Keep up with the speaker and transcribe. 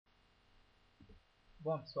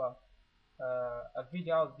Bom pessoal, a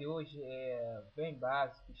videoaula de hoje é bem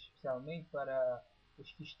básica, especialmente para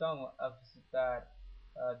os que estão a visitar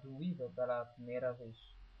dreamweaver pela primeira vez.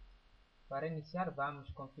 Para iniciar vamos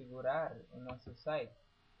configurar o nosso site.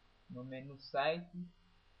 No menu site,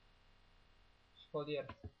 escolher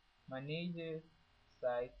Manage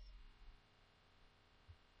Site,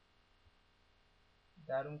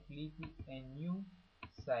 dar um clique em New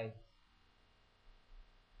Site.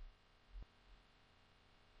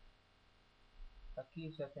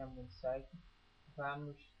 Aqui já temos um site,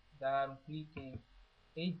 vamos dar um clique em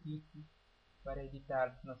Edit para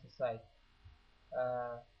editar nosso site.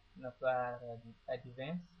 Na barra de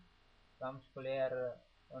Advanced, vamos escolher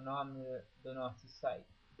o nome do nosso site.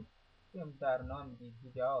 Podemos dar o nome de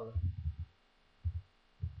videoaula.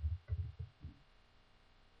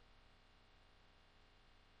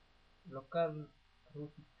 Local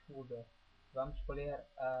root folder, vamos escolher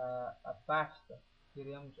a pasta que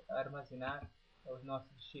iremos armazenar os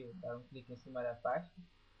nossos arquivos. Dar um clique em cima da pasta.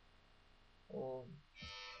 Ou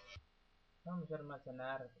vamos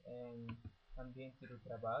armazenar em ambiente de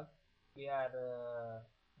trabalho. Criar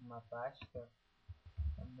uma pasta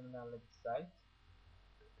na website.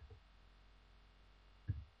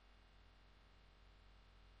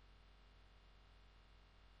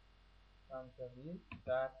 Vamos abrir e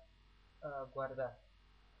dar a guardar.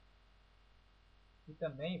 E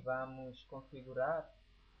também vamos configurar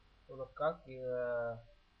o local que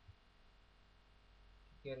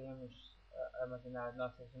queremos armazenar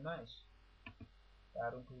nossas imagens.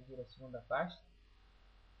 Dar um clique na segunda pasta.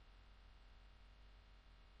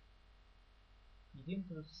 E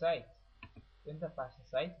dentro do site, dentro da pasta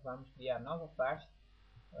site, vamos criar nova pasta.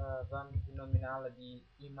 Vamos denominá-la de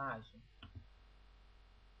imagem.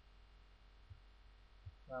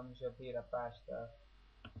 Vamos abrir a pasta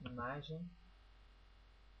imagem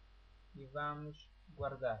e vamos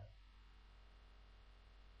guardar.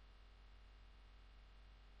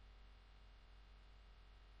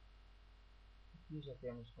 Aqui já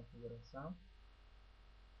temos configuração.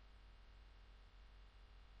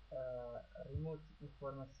 Remove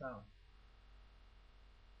informação.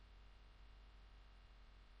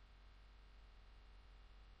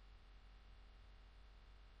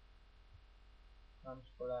 Vamos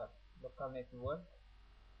para local network.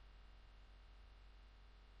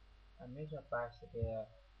 A mesma pasta que é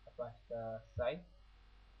a pasta site.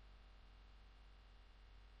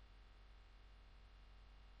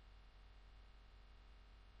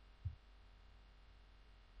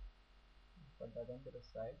 Encontrar dentro do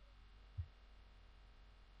site.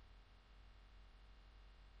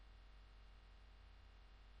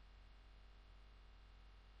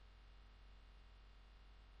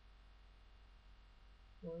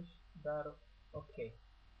 Depois dar OK.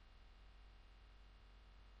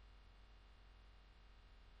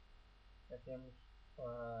 Já temos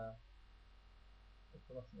a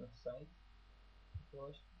informação do site.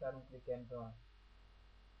 Depois dar um clique em Done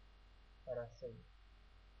para sair.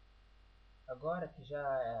 Agora que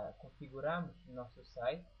já configuramos o nosso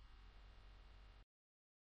site,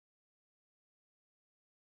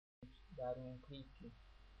 dar um clique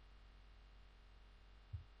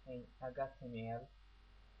em HTML.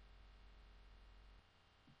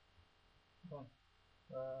 Bom,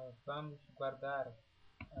 vamos guardar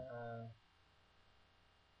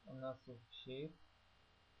o nosso ficheiro,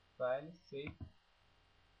 file, save.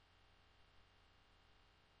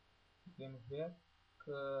 Podemos ver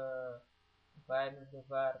que vai nos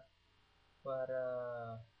levar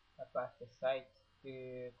para a pasta site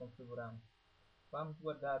que configuramos. Vamos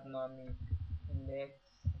guardar o nome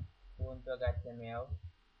index.html.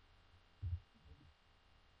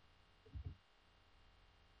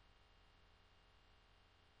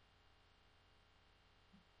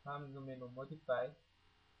 Vamos no menu Modify.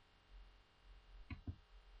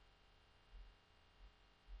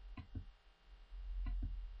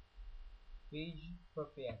 Page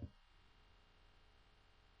Property.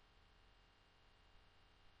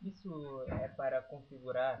 Isso é para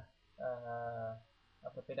configurar a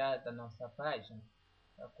propriedade da nossa página,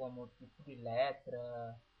 como tipo de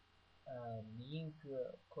letra, link,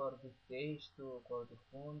 cor do texto, cor do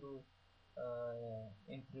fundo,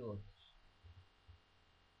 entre outros.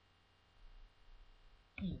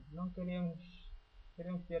 E não queremos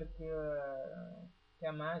ter que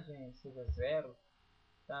a margem seja zero,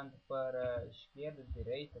 tanto para esquerda,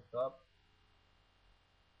 direita, top.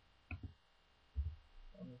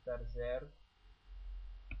 Vamos dar zero.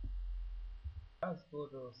 Quase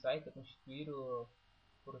todo o site é constituído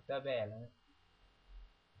por tabela, né?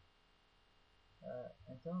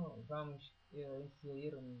 Então vamos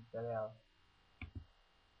inserir uma tabela.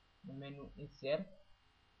 No menu Insert,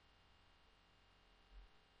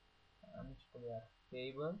 escolher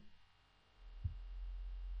table,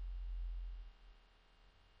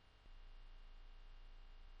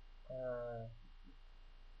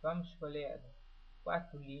 vamos escolher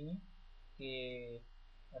 4 linhas, que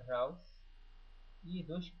é rows, e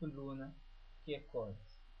 2 colunas, que é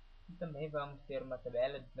cores. E também vamos ter uma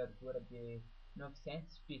tabela de largura de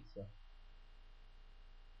 900 pixels.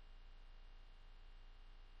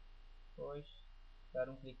 Depois, dar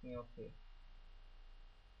um clique em OK.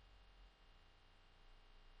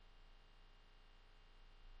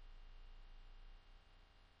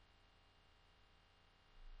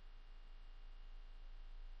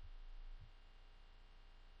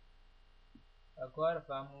 Agora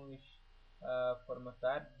vamos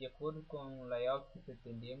formatar de acordo com o layout que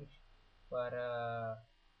pretendemos para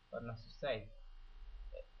o nosso site.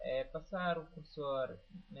 Passar o cursor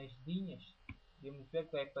nas linhas, vamos ver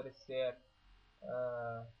que vai aparecer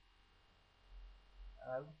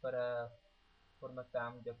algo para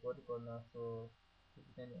formatarmos de acordo com o nosso que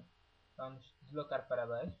pretendemos. Vamos deslocar para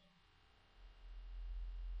baixo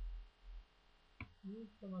e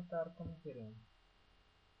formatar como queremos.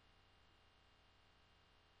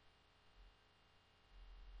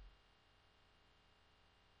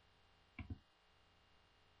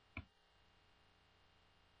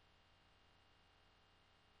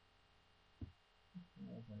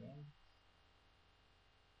 Mais ou menos.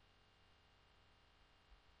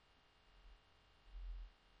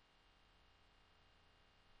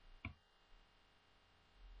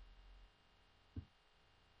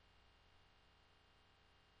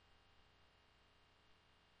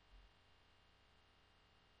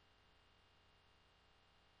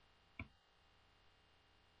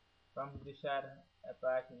 Vamos deixar a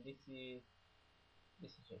página desse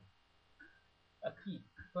jeito. Aqui,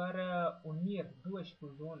 para unir duas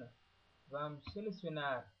colunas, vamos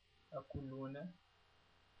selecionar a coluna,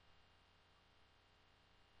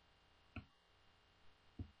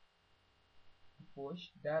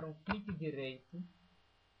 depois dar um clique direito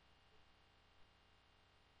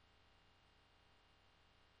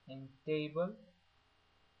em Table,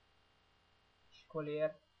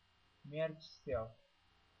 escolher Merge Cell.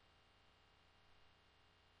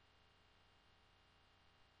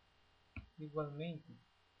 Igualmente,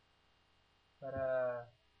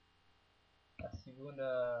 para a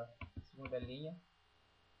segunda linha,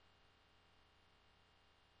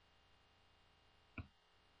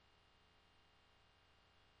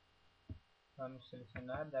 vamos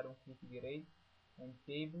selecionar, dar um clique direito em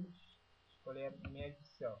Tables, escolher Merge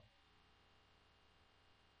Cell.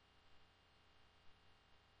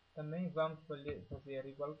 Também vamos fazer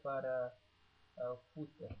igual para o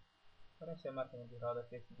footer, para chamar também de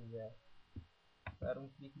rodapé se quiser. Dar um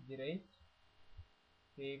clique direito,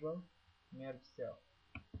 Table, Merge Cell,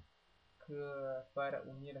 para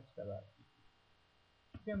unir as tabelas.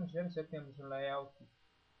 Podemos ver, já temos um layout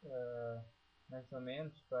mais ou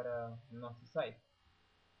menos para o nosso site.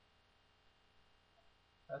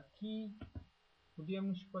 Aqui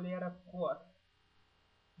podemos escolher a cor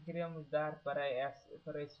que queremos dar para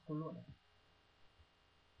essa coluna.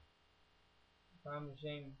 Vamos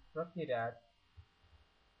em propriedade.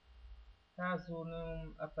 Caso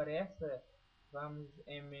não apareça, vamos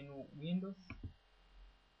em menu Windows,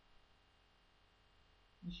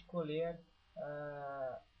 escolher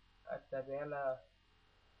a tabela,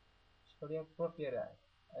 escolher propriedade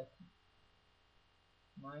aqui,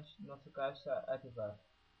 mas no nosso caso está ativado.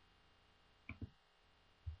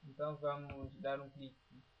 Então vamos dar um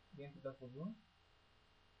clique dentro da coluna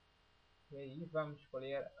e aí vamos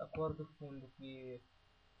escolher a cor do fundo que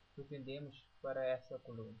pretendemos para essa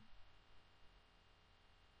coluna.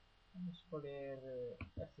 Vamos escolher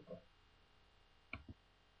essa cor.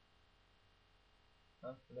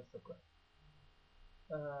 Vamos escolher essa cor.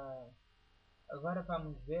 Agora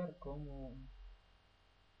vamos ver como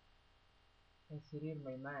inserir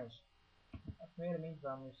uma imagem. Primeiramente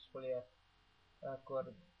vamos escolher a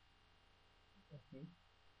cor aqui.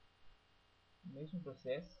 Mesmo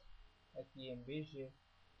processo. Aqui em BG.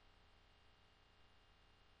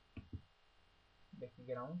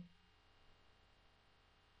 Background.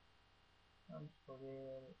 Vamos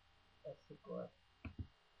escolher essa cor.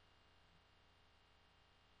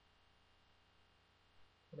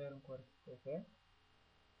 Escolher uma cor qualquer.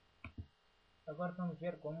 Agora vamos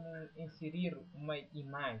ver como inserir uma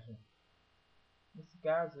imagem. Nesse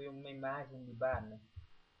caso é uma imagem de banner.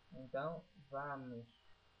 Então vamos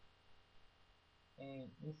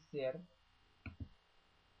em Insert,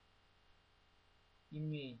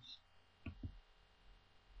 Image,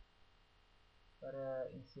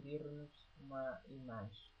 para inserirmos uma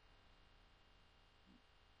imagem.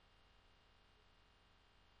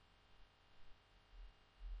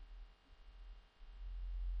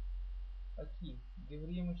 aqui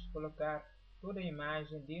deveríamos colocar toda a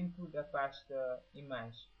imagem dentro da pasta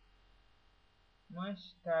imagem.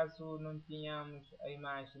 Mas caso não tenhamos a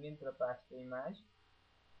imagem dentro da pasta imagem,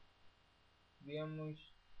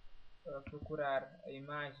 devemos procurar a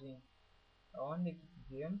imagem onde é que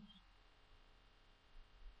quisermos.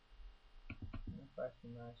 Na pasta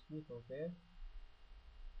imagem aqui, vou ver.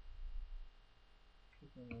 Aqui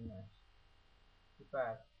tem uma imagem.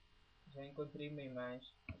 Repare, já encontrei uma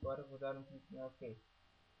imagem. Agora vou dar um clique em OK.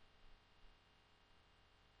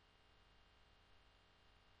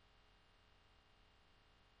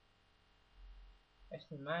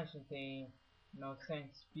 Esta imagem tem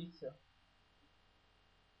 900 pixels.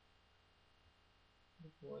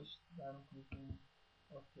 Depois dar um clique em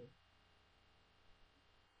OK.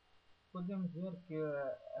 Podemos ver que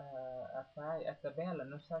a tabela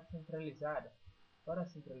não está centralizada. Para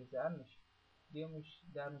centralizarmos, podemos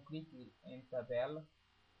dar um clique em tabela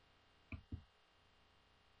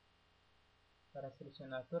para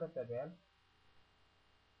selecionar toda a tabela.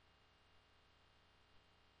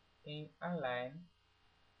 Em align,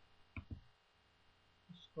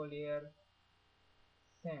 escolher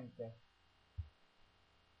center.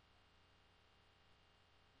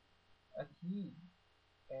 Aqui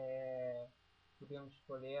podemos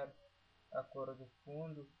escolher a cor do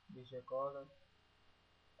fundo, de color,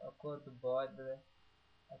 a cor do border.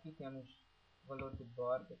 Aqui temos o valor de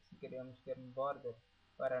border, se queremos ter um border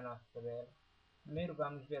para a nossa tabela. Primeiro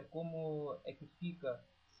vamos ver como é que fica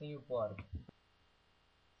sem o border.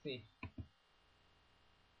 6.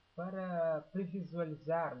 Para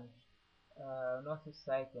previsualizarmos o nosso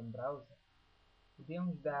site em browser,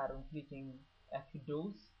 podemos dar um clique em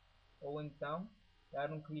F12 ou então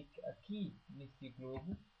dar um clique aqui nesse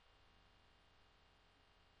globo,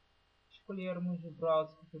 escolhermos o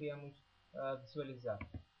browser que queremos visualizar.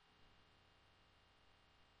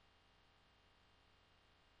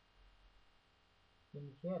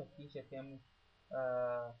 Vamos ver aqui, já temos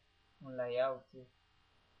um layout,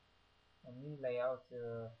 um mini layout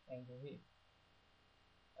em Groovy.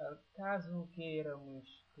 Caso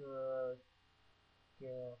queiramos que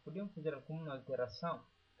podemos fazer alguma alteração,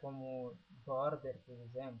 como border, por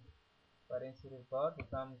exemplo. Para inserir border,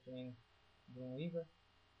 vamos em dreamweaver.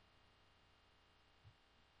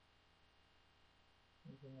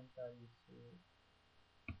 Vamos aumentar isso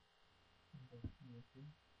um pouquinho aqui.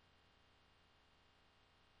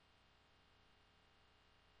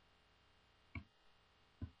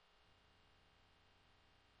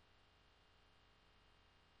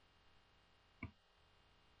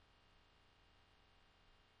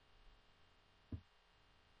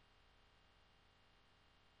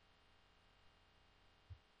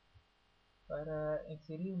 Para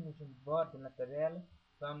inserirmos um border na tabela,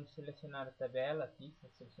 vamos selecionar a tabela aqui,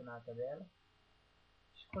 selecionar a tabela,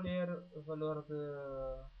 escolher o valor de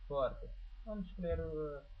border. Vamos escolher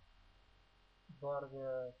o valor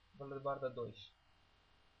de border 2.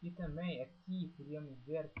 E também aqui podemos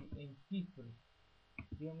ver que em título,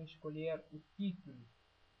 podemos escolher o título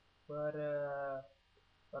para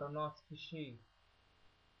o nosso ficheiro.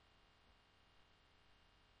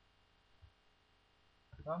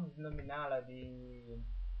 Vamos denominá-la de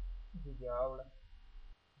videoaula.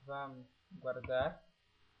 Vamos guardar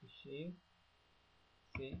ficheiro,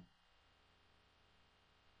 save.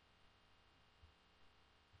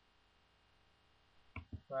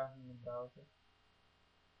 Vá no browser.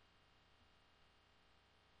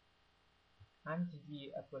 Antes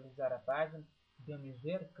de atualizar a página, podemos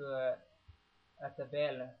ver que a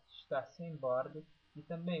tabela está sem border e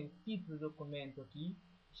também o título do documento aqui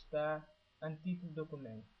está antítulo do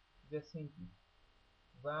documento. Sem título.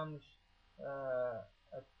 Vamos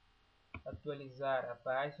atualizar a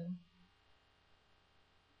página.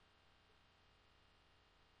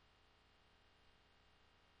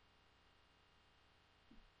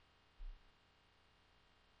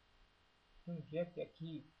 Vamos ver que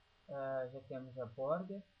aqui já temos a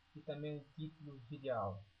border e também o título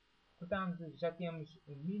videoaula. Portanto, já temos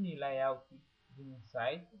um mini layout de um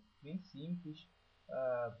site, bem simples,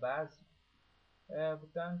 básico.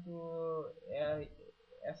 Portanto,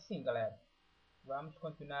 é assim, galera. Vamos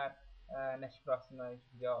continuar nas próximas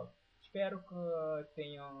videoaulas. Espero que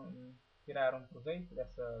tenham tirado um proveito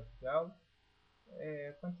dessa videoaula.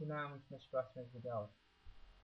 Continuamos nas próximas videoaulas.